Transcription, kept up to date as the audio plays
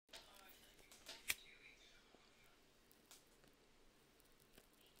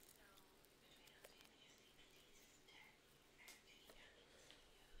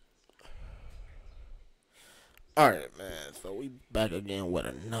Alright, man, so we back again with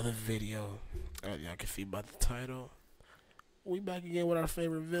another video. As y'all can see by the title, we back again with our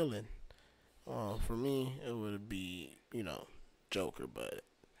favorite villain. For me, it would be, Joker, but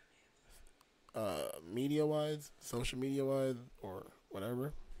media wise, social media wise, or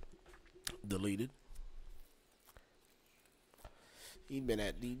whatever, deleted. He's been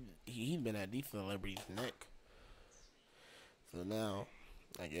at these celebrities' neck. So now,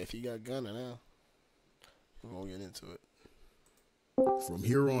 I guess he got Gunna now. We're gonna get into it. From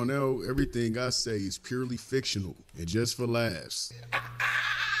here on out, everything I say is purely fictional and just for laughs.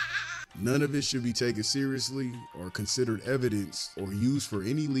 None of it should be taken seriously or considered evidence or used for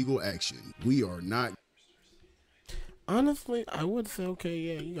any legal action. We are not. Honestly, I would say, okay,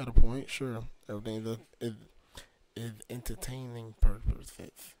 yeah, you got a point. Sure, everything is entertaining purposes,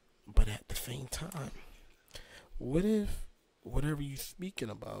 but at the same time, what if whatever you're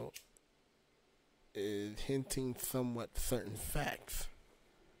speaking about is hinting somewhat certain facts?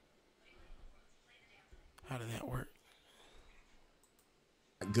 How does that work?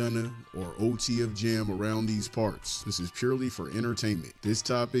 Gunna or OTF jam around these parts. This is purely for entertainment. This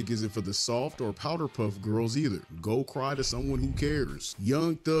topic isn't for the soft or powder puff girls either. Go cry to someone who cares.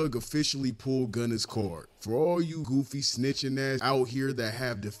 Young Thug officially pulled Gunna's card. For all you goofy snitching ass out here that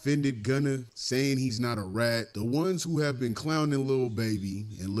have defended Gunna, saying he's not a rat, the ones who have been clowning Lil Baby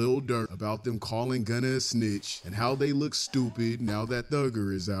and Lil Durk about them calling Gunna a snitch and how they look stupid now that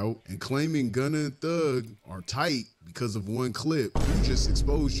Thugger is out, and claiming Gunna and Thug are tight because of one clip, you just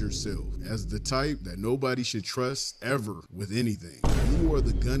exposed yourself as the type that nobody should trust ever with anything. You are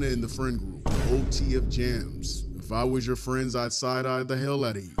the Gunna in the friend group, the OTF jams. If I was your friends, I'd side-eye the hell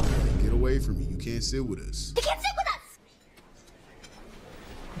out of you. Get away from me, you can't sit with us. You can't sit with us!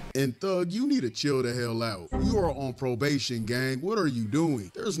 And Thug, you need to chill the hell out. You are on probation, gang. What are you doing?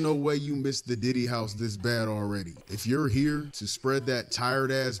 There's no way you missed the Diddy house this bad already. If you're here to spread that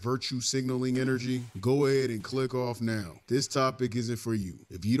tired ass virtue signaling energy, go ahead and click off now. This topic isn't for you.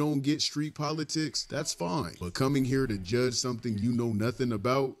 If you don't get street politics, that's fine. But coming here to judge something you know nothing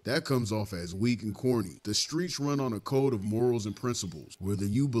about, that comes off as weak and corny. The streets run on a code of morals and principles, whether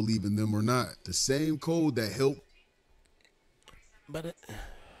you believe in them or not. The same code that helped. But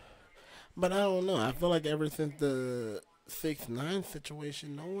but I don't know. I feel like ever since the 6ix9ine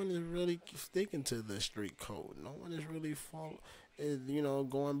situation, no one is really sticking to the street code. No one is really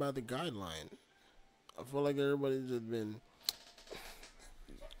going by the guideline. I feel like everybody's just been,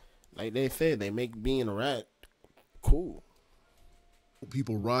 like they said, they make being a rat cool.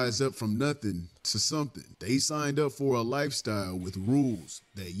 People rise up from nothing to something. They signed up for a lifestyle with rules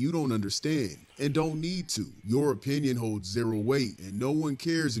that you don't understand and don't need to. Your opinion holds zero weight and no one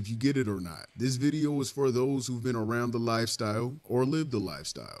cares if you get it or not. This video is for those who've been around the lifestyle or lived the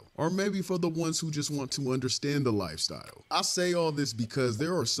lifestyle, or maybe for the ones who just want to understand the lifestyle. I say all this because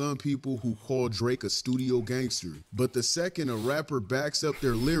there are some people who call Drake a studio gangster, but the second a rapper backs up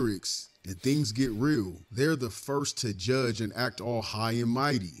their lyrics and things get real, they're the first to judge and act all high and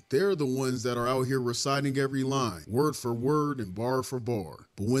mighty. They're the ones that are out here reciting every line, word for word and bar for bar.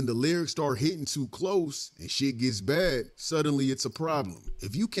 But when the lyrics start hitting too close and shit gets bad, suddenly it's a problem.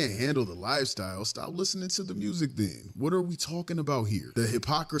 If you can't handle the lifestyle, stop listening to the music then. What are we talking about here? The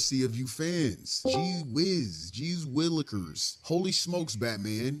hypocrisy of you fans. Gee whiz, geez willikers. Holy smokes,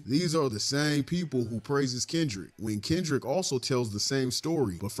 Batman. These are the same people who praises Kendrick, when Kendrick also tells the same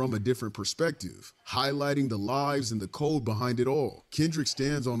story, but from a different perspective, highlighting the lives and the code behind it all. Kendrick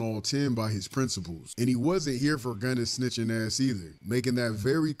stands on all 10 by his principles, and he wasn't here for Gunna's snitching ass either, making that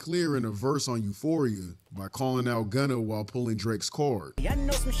very clear in a verse on Euphoria by calling out Gunna while pulling Drake's card. Y'all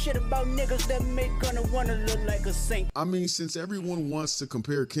know some shit about niggas that make Gunna wanna look like a saint. I mean, since everyone wants to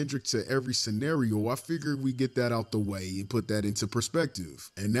compare Kendrick to every scenario, I figured we get that out the way and put that into perspective.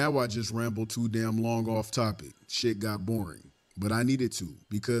 And now I just rambled too damn long off topic. Shit got boring. But I needed to,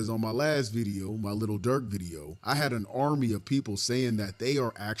 because on my last video, my Little Durk video, I had an army of people saying that they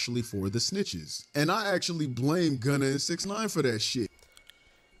are actually for the snitches. And I actually blame Gunna and 6ix9ine for that shit.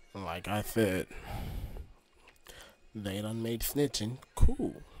 Like I said, they done made snitching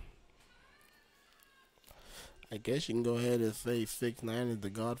cool. I guess you can go ahead and say 6ix9ine is the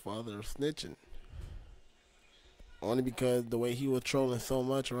godfather of snitching. Only because the way he was trolling so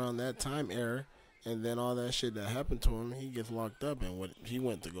much around that time era, and then all that shit that happened to him, he gets locked up, and he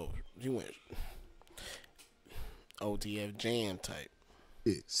went OTF jam type.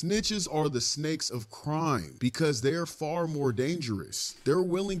 Snitches are the snakes of crime because they're far more dangerous. They're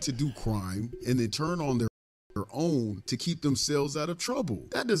willing to do crime and then turn on their their own to keep themselves out of trouble.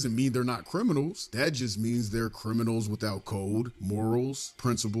 That doesn't mean they're not criminals. That just means they're criminals without code, morals,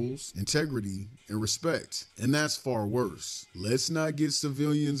 principles, integrity, and respect. And that's far worse. Let's not get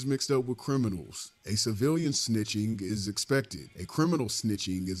civilians mixed up with criminals. A civilian snitching is expected. A criminal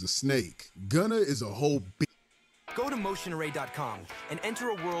snitching is a snake. Gunna is a whole Go to motionarray.com and enter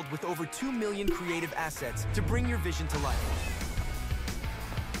a world with over 2 million creative assets to bring your vision to life.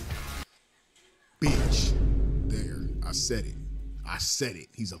 bitch. There, I said it. I said it.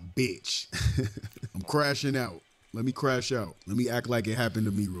 He's a bitch. I'm crashing out. Let me crash out. Let me act like it happened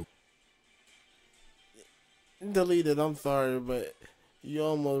to me real. Delete it. I'm sorry, but you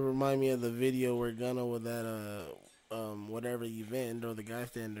almost remind me of the video where Gunna was at whatever event, or the guy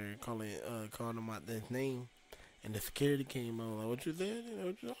standing there calling him out his name, and the security came on like, "What you said? You know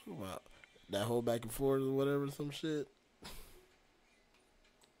what you talking about?" That whole back and forth or whatever, some shit.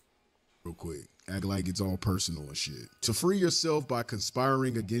 Real quick. Act like it's all personal and shit. To free yourself by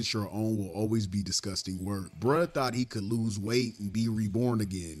conspiring against your own will always be disgusting work. Bruh thought he could lose weight and be reborn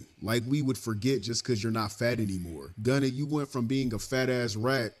again. Like we would forget just cause you're not fat anymore. Gunna, you went from being a fat ass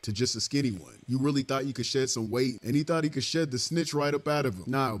rat to just a skinny one. You really thought you could shed some weight, and he thought he could shed the snitch right up out of him.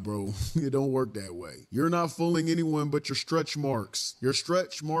 Nah, bro, it don't work that way. You're not fooling anyone but your stretch marks. Your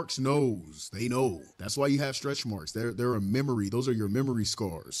stretch marks knows. They know. That's why you have stretch marks. They're a memory. Those are your memory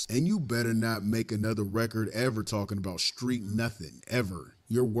scars. And you better not make another record ever talking about street nothing, ever.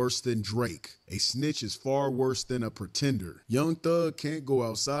 You're worse than Drake. A snitch is far worse than a pretender. Young Thug can't go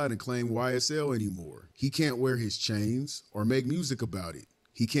outside and claim YSL anymore. He can't wear his chains or make music about it.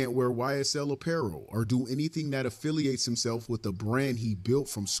 He can't wear YSL apparel or do anything that affiliates himself with the brand he built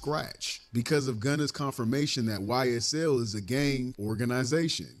from scratch because of Gunna's confirmation that YSL is a gang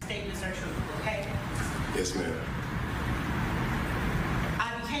organization. Statements are true, okay? Yes, ma'am.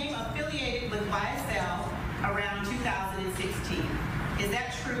 I became affiliated with YSL around 2016. Is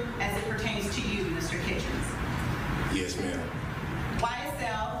that true as it pertains to you, Mr. Kitchens? Yes, ma'am.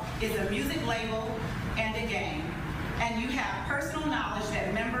 YSL is a music label and a gang, and you have personal knowledge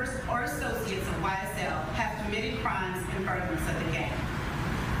that members or associates of YSL have committed crimes in furtherance of the gang.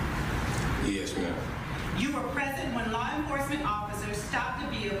 Yes, ma'am. You were present when law enforcement officers stopped a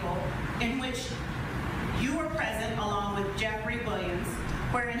vehicle in which you were present along with Jeffrey Williams,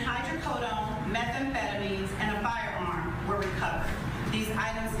 wherein hydrocodone, methamphetamines, and a firearm were recovered. These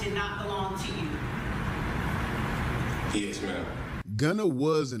items did not belong to you. Yes, ma'am. Gunna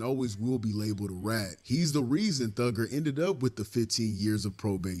was and always will be labeled a rat. He's the reason Thugger ended up with the 15 years of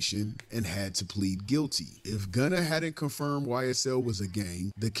probation and had to plead guilty. If Gunna hadn't confirmed YSL was a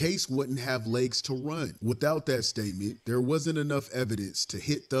gang, the case wouldn't have legs to run. Without that statement, there wasn't enough evidence to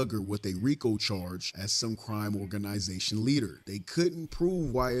hit Thugger with a RICO charge as some crime organization leader. They couldn't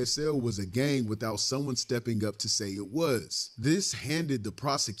prove YSL was a gang without someone stepping up to say it was. This handed the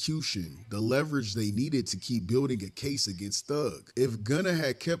prosecution the leverage they needed to keep building a case against Thug. If Gunna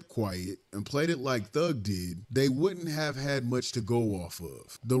had kept quiet and played it like Thug did, they wouldn't have had much to go off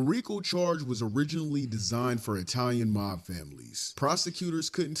of. The RICO charge was originally designed for Italian mob families.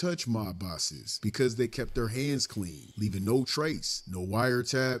 Prosecutors couldn't touch mob bosses because they kept their hands clean, leaving no trace, no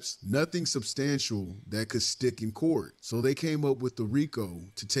wiretaps, nothing substantial that could stick in court. So they came up with the RICO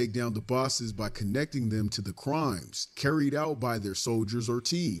to take down the bosses by connecting them to the crimes carried out by their soldiers or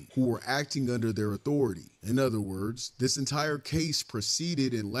team who were acting under their authority. In other words, this entire case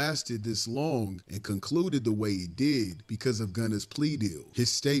proceeded and lasted this long and concluded the way it did because of Gunna's plea deal,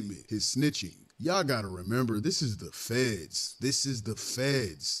 his statement, his snitching. Y'all gotta remember, this is the feds. This is the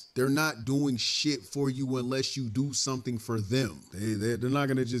feds. They're not doing shit for you unless you do something for them. They're not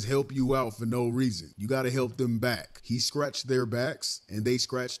gonna just help you out for no reason. You gotta help them back. He scratched their backs and they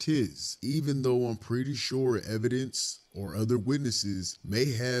scratched his. Even though I'm pretty sure evidence or other witnesses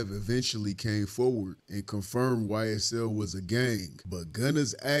may have eventually came forward and confirmed YSL was a gang, but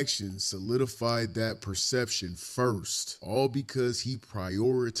Gunna's actions solidified that perception first, all because he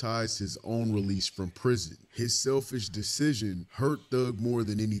prioritized his own release from prison. His selfish decision hurt Thug more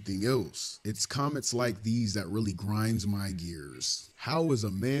than anything else. It's comments like these that really grinds my gears. How is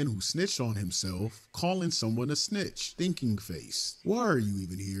a man who snitched on himself calling someone a snitch? Thinking face. Why are you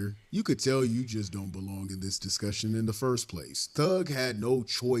even here? You could tell you just don't belong in this discussion in the first place. Thug had no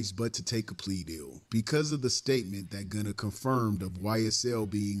choice but to take a plea deal because of the statement that Gunna confirmed of YSL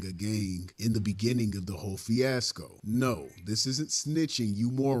being a gang in the beginning of the whole fiasco. No, this isn't snitching, you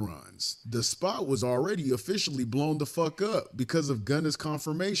morons. The spot was already officially blown the fuck up because of Gunna's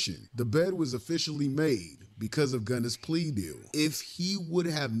confirmation. The bed was officially made. because of Gunna's plea deal. If he would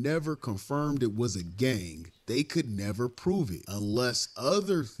have never confirmed it was a gang, they could never prove it unless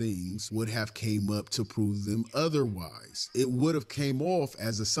other things would have came up to prove them otherwise. It would have came off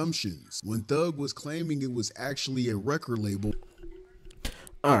as assumptions when Thug was claiming it was actually a record label.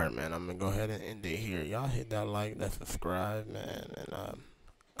 Alright, man, I'm gonna go ahead and end it here. Y'all hit that like, that subscribe, man, and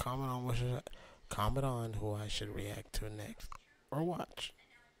comment on who I should react to next or watch.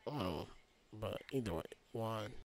 But either way, one.